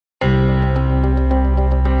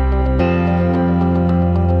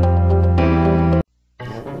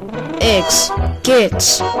X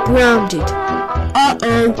gets grounded.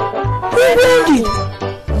 Uh-oh. We're grounded.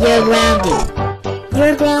 You're grounded.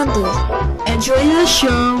 You're grounded. Enjoy the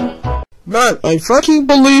show. Man, I fucking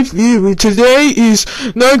believe you. Today is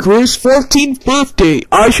Niagara's 14th birthday.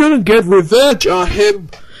 I shouldn't get revenge on him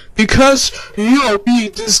because you'll be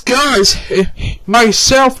disguised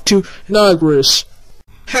myself to Niagara's.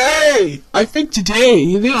 Hey, I think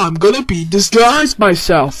today I'm gonna be disguised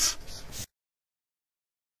myself.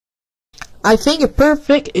 I think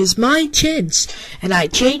perfect is my chance, and I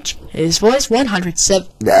change his voice 107.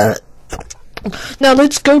 Now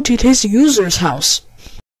let's go to his user's house.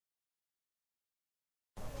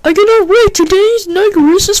 I cannot wait, today's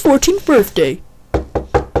Niagara's 14th birthday.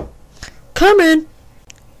 Come in.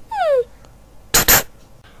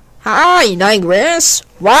 Hi, Niagara's.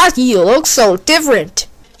 Why do you look so different?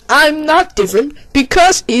 I'm not different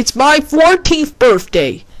because it's my 14th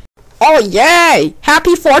birthday. Oh yay!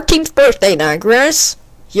 Happy 14th birthday, Niagara's.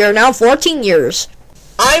 You're now 14 years.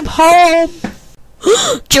 I'm home.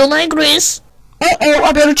 Jill Niagara's. Uh-oh,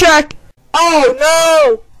 I better check. Oh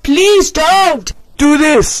no! Please don't! Do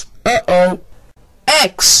this. Uh-oh.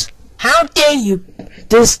 X, how dare you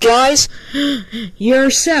disguise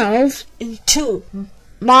yourself into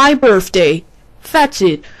my birthday? That's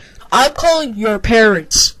it. I'm calling your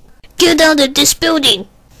parents. Get out of this building.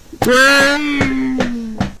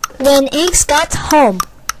 When X got home.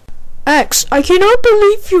 X, I cannot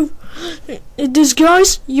believe you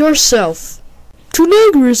disguise yourself to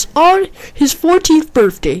Niagara's on his 14th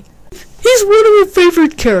birthday. He's one of your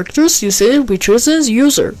favorite characters, you said, which was his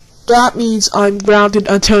user. That means I'm grounded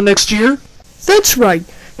until next year? That's right.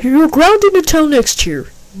 You're grounded until next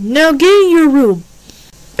year. Now get in your room.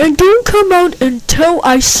 And don't come out until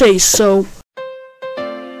I say so.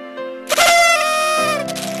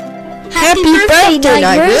 Happy birthday,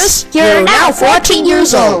 Niagara's. You're now 14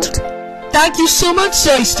 years old. Thank you so much,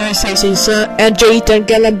 Stacy, and Jayden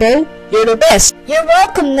Galambo. You're the best. You're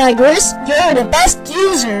welcome, Niagara's. You're the best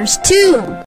users, too.